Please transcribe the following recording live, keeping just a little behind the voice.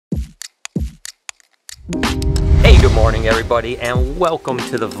Good morning, everybody, and welcome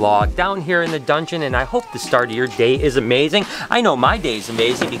to the vlog down here in the dungeon, and I hope the start of your day is amazing. I know my day is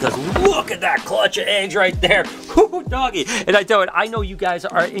amazing because look at that clutch of eggs right there. Whoo, doggy. And I tell you, I know you guys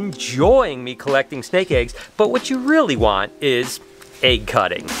are enjoying me collecting snake eggs, but what you really want is egg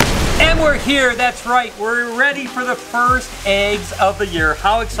cutting. And we're here, that's right, we're ready for the first eggs of the year.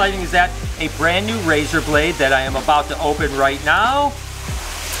 How exciting is that? A brand new razor blade that I am about to open right now.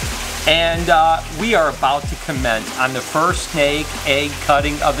 And we are about to commence on the first snake egg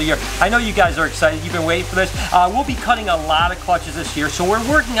cutting of the year. I know you guys are excited. You've been waiting for this. We'll be cutting a lot of clutches this year, so we're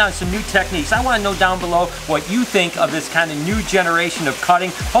working on some new techniques. I want to know down below what you think of this kind of new generation of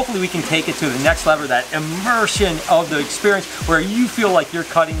cutting. Hopefully we can take it to the next level, that immersion of the experience where you feel like you're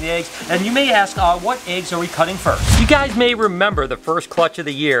cutting the eggs. And you may ask, what eggs are we cutting first? You guys may remember the first clutch of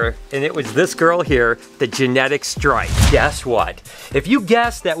the year, and it was this girl here, the genetic stripe. Guess what? If you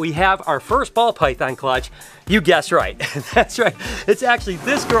guessed that we have our first ball python clutch, you guessed right. That's right. It's actually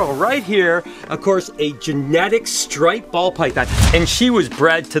this girl right here, of course, a genetic stripe ball python, and she was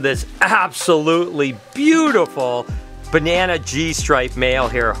bred to this absolutely beautiful banana G-stripe male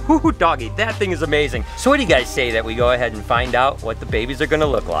here. Whoo, doggy, that thing is amazing. So what do you guys say that we go ahead and find out what the babies are gonna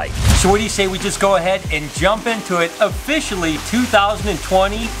look like? So what do you say we just go ahead and jump into it? Officially,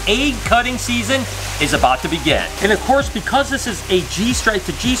 2020 egg cutting season is about to begin. And of course, because this is a G-stripe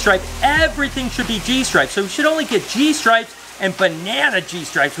to G-stripe, everything should be G-stripes. So we should only get G-stripes and banana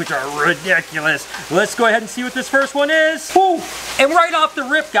G-stripes, which are ridiculous. Let's go ahead and see what this first one is. Woo. And right off the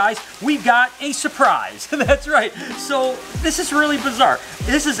rip, guys, we've got a surprise. That's right. So this is really bizarre.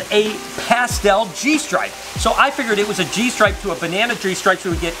 This is a pastel G-stripe. So I figured it was a G-stripe to a banana G-stripe, so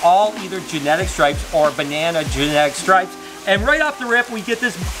we get all either genetic stripes or banana genetic stripes. And right off the rip, we get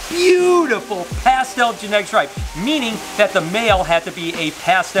this beautiful pastel genetic stripe, meaning that the male had to be a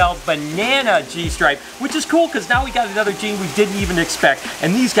pastel banana G-stripe, which is cool because now we got another gene we didn't even expect.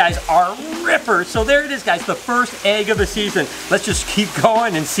 And these guys are rippers. So there it is, guys, the first egg of the season. Let's just keep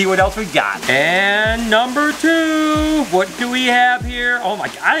going and see what else we got. And number two, what do we have here? Oh my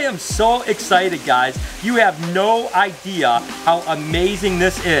God, I am so excited, guys. You have no idea how amazing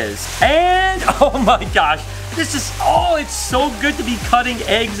this is. And oh my gosh, this is, oh, it's so good to be cutting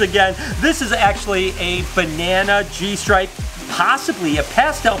eggs again. This is actually a banana G-stripe, possibly a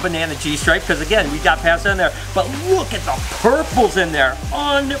pastel banana G-stripe, because again, we got pastel in there, but look at the purples in there.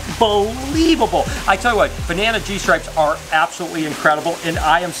 Unbelievable. I tell you what, banana G-stripes are absolutely incredible, and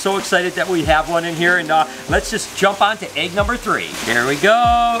I am so excited that we have one in here, and let's just jump on to egg number three. Here we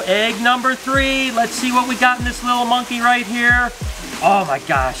go, egg number three. Let's see what we got in this little monkey right here. Oh my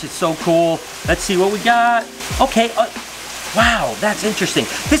gosh, it's so cool. Let's see what we got. Okay, wow, that's interesting.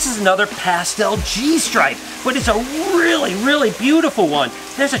 This is another pastel G-stripe, but it's a really, really beautiful one.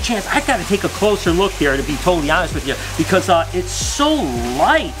 There's a chance I've got to take a closer look here, to be totally honest with you, because it's so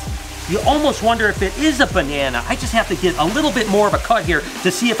light. You almost wonder if it is a banana. I just have to get a little bit more of a cut here to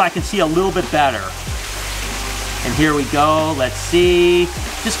see if I can see a little bit better. And here we go, let's see.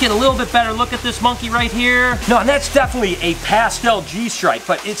 Just get a little bit better look at this monkey right here. No, and that's definitely a pastel G-stripe,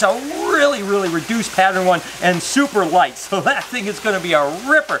 but it's a really, really reduced pattern one and super light. So that thing is gonna be a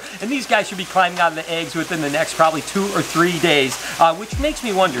ripper. And these guys should be climbing out of the eggs within the next probably 2 or 3 days, which makes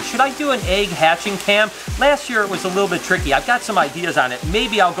me wonder, should I do an egg hatching cam? Last year it was a little bit tricky. I've got some ideas on it.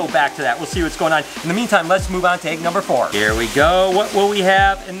 Maybe I'll go back to that. We'll see what's going on. In the meantime, let's move on to egg number 4. Here we go. What will we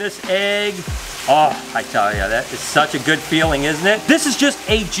have in this egg? Oh, I tell you, that is such a good feeling, isn't it? This is just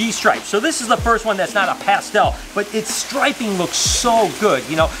a G-stripe. So this is the first one that's not a pastel, but its striping looks so good.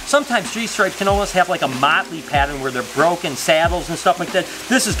 You know, sometimes G-stripes can almost have like a motley pattern where they're broken saddles and stuff like that.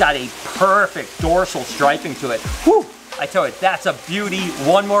 This has got a perfect dorsal striping to it. Whew! I tell you, that's a beauty.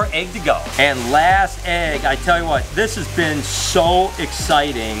 One more egg to go. And last egg, I tell you what, this has been so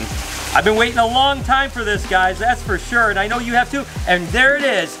exciting. I've been waiting a long time for this, guys, that's for sure, and I know you have too. And there it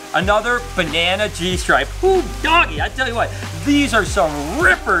is, another banana G-stripe. Ooh, doggy, I tell you what, these are some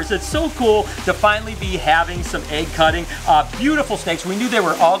rippers. It's so cool to finally be having some egg cutting. Beautiful snakes. We knew they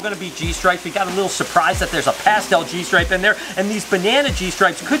were all gonna be G-stripes. We got a little surprised that there's a pastel G-stripe in there, and these banana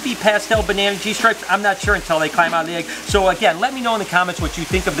G-stripes could be pastel banana G-stripes. I'm not sure until they climb out of the egg. So again, let me know in the comments what you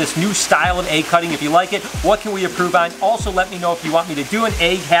think of this new style of egg cutting. If you like it, what can we improve on? Also, let me know if you want me to do an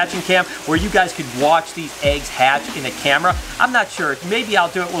egg hatching cam where you guys could watch these eggs hatch in a camera. I'm not sure. Maybe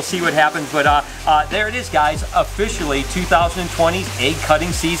I'll do it. We'll see what happens. But there it is, guys. Officially, 2020's egg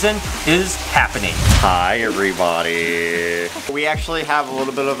cutting season is happening. Hi, everybody. We actually have a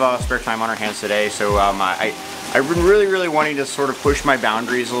little bit of spare time on our hands today, so I've been really wanting to sort of push my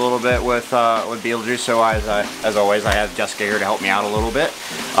boundaries a little bit with Beetlejuice, so as always, I have Jessica here to help me out a little bit.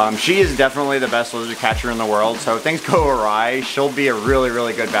 She is definitely the best lizard catcher in the world, so if things go awry, she'll be a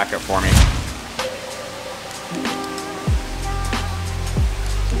really good backup for me.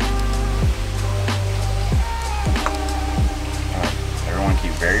 Everyone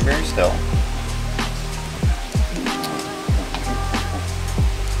keep very still.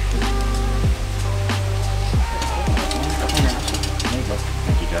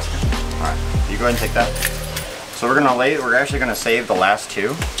 Alright, you go ahead and take that. So we're actually gonna save the last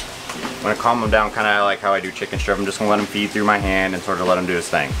two. I'm gonna calm him down kind of like how I do chicken strip. I'm just gonna let him feed through my hand and sort of let him do his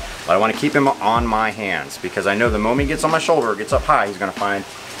thing. But I wanna keep him on my hands because I know the moment he gets on my shoulder, gets up high, he's gonna find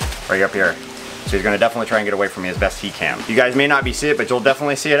right up here. So he's gonna definitely try and get away from me as best he can. You guys may not see it, but you'll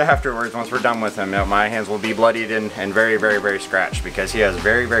definitely see it afterwards once we're done with him. You know, my hands will be bloodied and very scratched because he has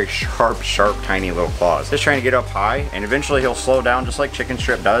very sharp, tiny little claws. Just trying to get up high, and eventually he'll slow down just like chicken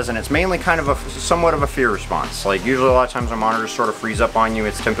strip does, and it's mainly kind of somewhat of a fear response. Like usually a lot of times when monitors sort of freeze up on you,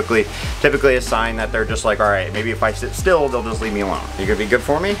 it's typically a sign that they're just like, all right, maybe if I sit still, they'll just leave me alone. You gonna be good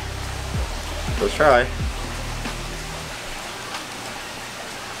for me? Let's try.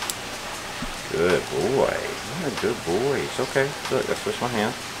 Good boy. You're a good boy. It's okay. Look, that's just my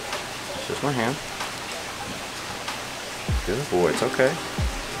hand. It's just my hand. Good boy. It's okay.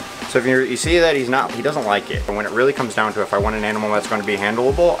 So if you see that he doesn't like it. And when it really comes down to if I want an animal that's going to be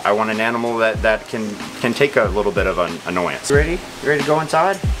handleable, I want an animal that can take a little bit of an annoyance. You ready? You ready to go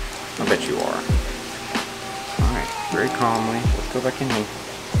inside? I bet you are. All right. Very calmly. Let's go back in here.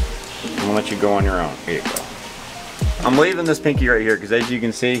 I'm going to let you go on your own. Here you go. I'm leaving this pinky right here because as you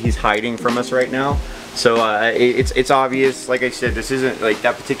can see, he's hiding from us right now. So it's obvious, like I said, this isn't like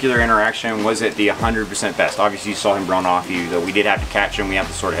that particular interaction wasn't the 100% best. Obviously you saw him run off you, though we did have to catch him. We have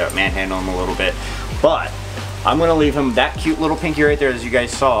to sort of manhandle him a little bit. But I'm gonna leave him that cute little pinky right there as you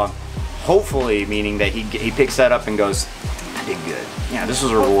guys saw. Hopefully meaning that he picks that up and goes, I did good. Yeah, this is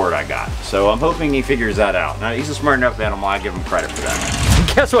a reward I got. So I'm hoping he figures that out. Now he's a smart enough animal, I give him credit for that.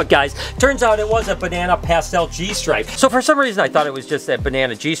 Guess what, guys? Turns out it was a banana pastel G-stripe. So for some reason I thought it was just a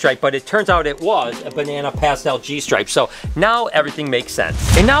banana G-stripe, but it turns out it was a banana pastel G-stripe. So now everything makes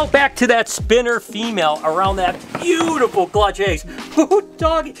sense. And now back to that spinner female around that beautiful clutch eggs. Ooh,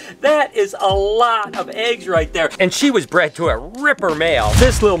 doggy, that is a lot of eggs right there. And she was bred to a ripper male.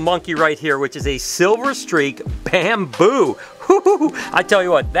 This little monkey right here, which is a silver streak bamboo. I tell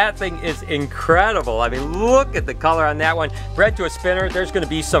you what, that thing is incredible. I mean, look at the color on that one. Bred to a spinner, there's gonna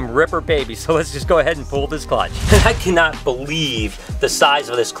be some ripper babies. So let's just go ahead and pull this clutch. I cannot believe the size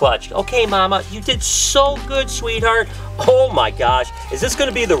of this clutch. Okay, mama, you did so good, sweetheart. Oh my gosh, is this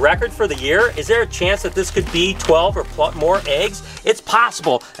gonna be the record for the year? Is there a chance that this could be 12 or more eggs? It's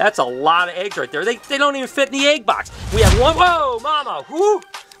possible. That's a lot of eggs right there. They don't even fit in the egg box. We have one, whoa, mama, whoo.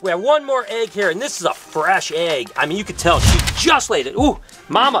 We have one more egg here, and this is a fresh egg. I mean, you could tell she just laid it. Ooh,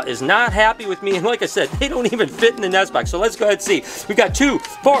 mama is not happy with me. And like I said, they don't even fit in the nest box. So let's go ahead and see. We got 2,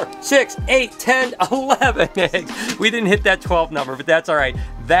 4, 6, 8, 10, 11 eggs. We didn't hit that 12 number, but that's all right.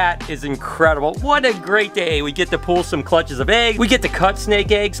 That is incredible. What a great day. We get to pull some clutches of eggs. We get to cut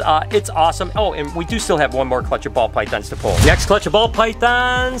snake eggs. It's awesome. Oh, and we do still have one more clutch of ball pythons to pull. Next clutch of ball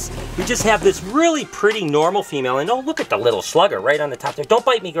pythons. We just have this really pretty normal female. And oh, look at the little slugger right on the top there. Don't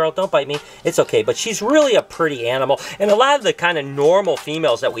bite me, girl. Don't bite me. It's okay. But she's really a pretty animal. And a lot of the kind of normal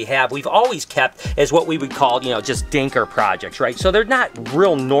females that we have, we've always kept as what we would call, you know, just dinker projects, right? So they're not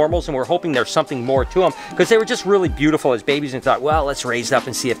real normals, and we're hoping there's something more to them because they were just really beautiful as babies and thought, well, let's raise up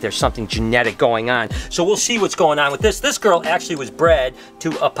and see if there's something genetic going on. So we'll see what's going on with this. This girl actually was bred to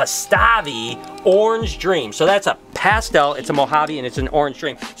a Pastavi orange dream. So that's a pastel, it's a Mojave, and it's an orange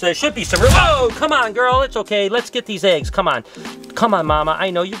dream. So there should be some, oh, come on, girl, it's okay. Let's get these eggs, come on. Come on, mama, I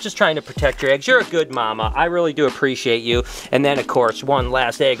know you're just trying to protect your eggs. You're a good mama. I really do appreciate you. And then, of course, one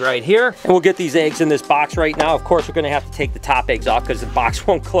last egg right here. And we'll get these eggs in this box right now. Of course, we're gonna have to take the top eggs off because the box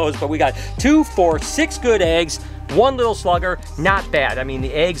won't close, but we got 2, 4, 6 good eggs, one little slugger, not bad. I mean,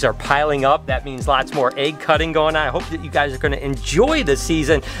 the eggs are piling up. That means lots more egg cutting going on. I hope that you guys are gonna enjoy the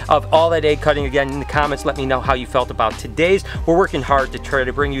season of all that egg cutting. Again, in the comments, let me know how you felt about today's. We're working hard to try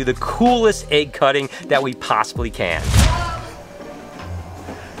to bring you the coolest egg cutting that we possibly can.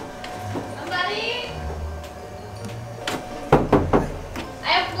 Somebody? I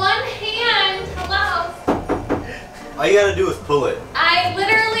have one hand. Hello? All you gotta do is pull it. I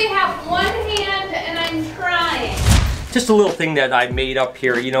literally have one hand and I'm trying. Just a little thing that I made up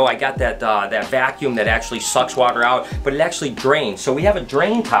here. You know, I got that that vacuum that actually sucks water out, but it actually drains. So we have a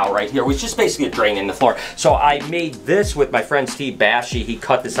drain towel right here, which is just basically a drain in the floor. So I made this with my friend Steve Bashy. He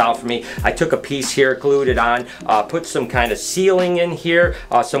cut this out for me. I took a piece here, glued it on, put some kind of sealing in here,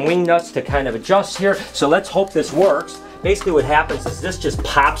 some wing nuts to kind of adjust here. So let's hope this works. Basically what happens is this just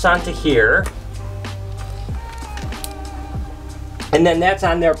pops onto here. And then that's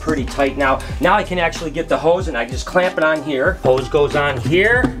on there pretty tight now. Now I can actually get the hose and I just clamp it on here. Hose goes on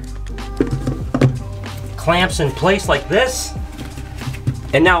here. Clamps in place like this.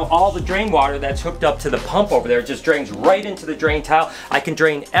 And now all the drain water that's hooked up to the pump over there just drains right into the drain tile. I can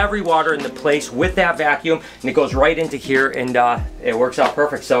drain every water in the place with that vacuum, and it goes right into here, and it works out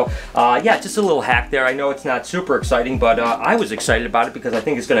perfect. So yeah, just a little hack there. I know it's not super exciting, but I was excited about it because I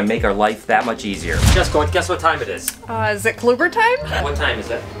think it's gonna make our life that much easier. Jessica, guess what time it is? Is it Kluber time? What time is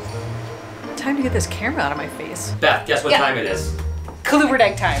it? Time to get this camera out of my face. Beth, guess what time it is? Kluber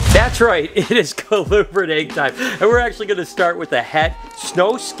egg time. That's right, it is Kluber egg time. And we're actually gonna start with a het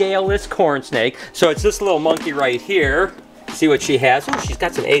snow scaleless corn snake. So it's this little monkey right here. See what she has. Oh, she's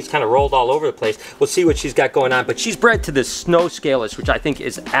got some eggs kind of rolled all over the place. We'll see what she's got going on. But she's bred to this snow scaleless, which I think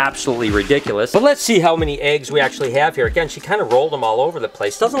is absolutely ridiculous. But let's see how many eggs we actually have here. Again, she kind of rolled them all over the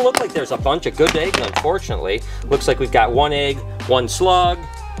place. Doesn't look like there's a bunch of good eggs, unfortunately. Looks like we've got one egg, one slug.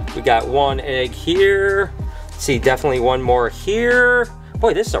 We got one egg here. See, definitely one more here.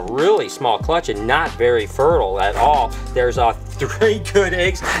 Boy, this is a really small clutch and not very fertile at all. There's 3 good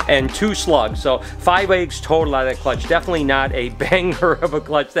eggs and 2 slugs. So 5 eggs total out of that clutch. Definitely not a banger of a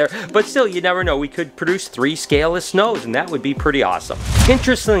clutch there. But still, you never know. We could produce 3 scaleless snows, and that would be pretty awesome.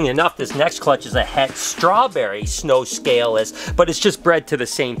 Interestingly enough, this next clutch is a het strawberry snow scaleless, but it's just bred to the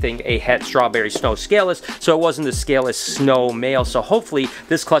same thing, a het strawberry snow scaleless. So it wasn't the scaleless snow male. So hopefully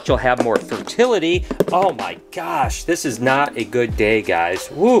this clutch will have more fertility. Oh my gosh, this is not a good day, guys.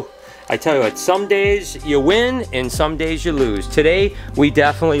 Woo! I tell you what, some days you win and some days you lose. Today, we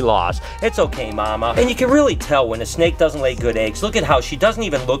definitely lost. It's okay, Mama. And you can really tell when a snake doesn't lay good eggs. Look at how she doesn't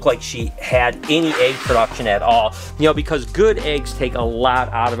even look like she had any egg production at all. You know, because good eggs take a lot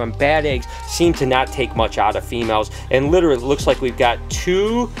out of them. Bad eggs seem to not take much out of females. And literally, it looks like we've got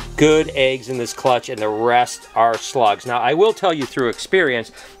 2 good eggs in this clutch and the rest are slugs. Now, I will tell you through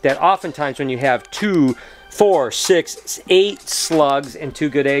experience that oftentimes when you have 2, 4, 6, 8 slugs and 2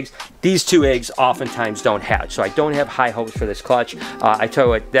 good eggs, these 2 eggs oftentimes don't hatch. So I don't have high hopes for this clutch. I tell you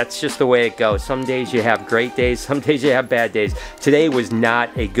what, that's just the way it goes. Some days you have great days, some days you have bad days. Today was not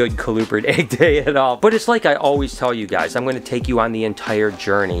a good colubric egg day at all. But it's like I always tell you guys, I'm gonna take you on the entire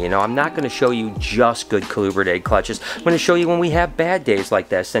journey. You know, I'm not gonna show you just good colubric egg clutches. I'm gonna show you when we have bad days like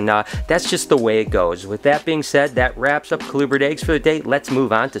this. And that's just the way it goes. With that being said, that wraps up colubric eggs for the day. Let's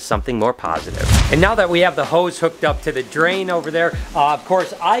move on to something more positive. And now that we have the hose hooked up to the drain over there, of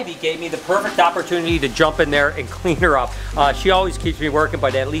course, Ivy gave me the perfect opportunity to jump in there and clean her up. She always keeps me working,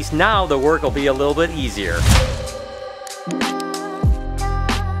 but at least now the work will be a little bit easier.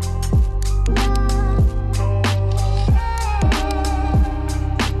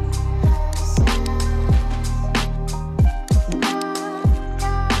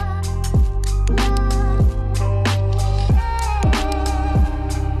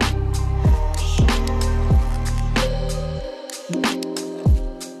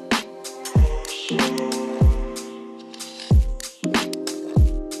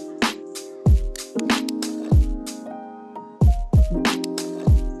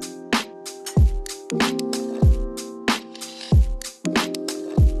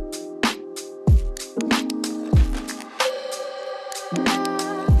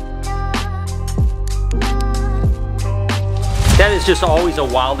 That is just always a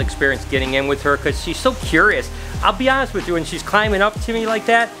wild experience getting in with her because she's so curious. I'll be honest with you, when she's climbing up to me like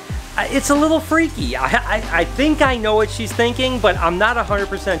that, it's a little freaky. I think I know what she's thinking, but I'm not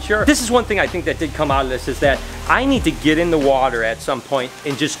 100% sure. This is one thing I think that did come out of this, is that I need to get in the water at some point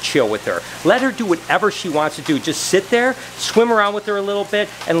and just chill with her. Let her do whatever she wants to do. Just sit there, swim around with her a little bit,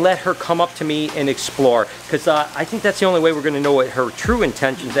 and let her come up to me and explore. Because I think that's the only way we're going to know what her true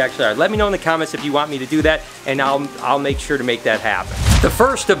intentions actually are. Let me know in the comments if you want me to do that, and I'll make sure to make that happen. The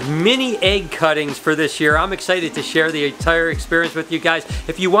first of many egg cuttings for this year. I'm excited to share the entire experience with you guys.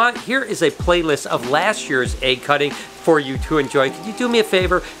 If you want, here is a playlist of last year's egg cutting for you to enjoy. Could you do me a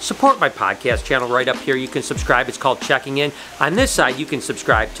favor? Support my podcast channel right up here. You can subscribe. It's called Checking In. On this side, you can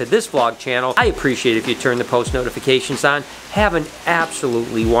subscribe to this vlog channel. I appreciate if you turn the post notifications on. Have an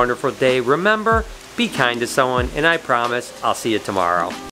absolutely wonderful day. Remember, be kind to someone, and I promise I'll see you tomorrow.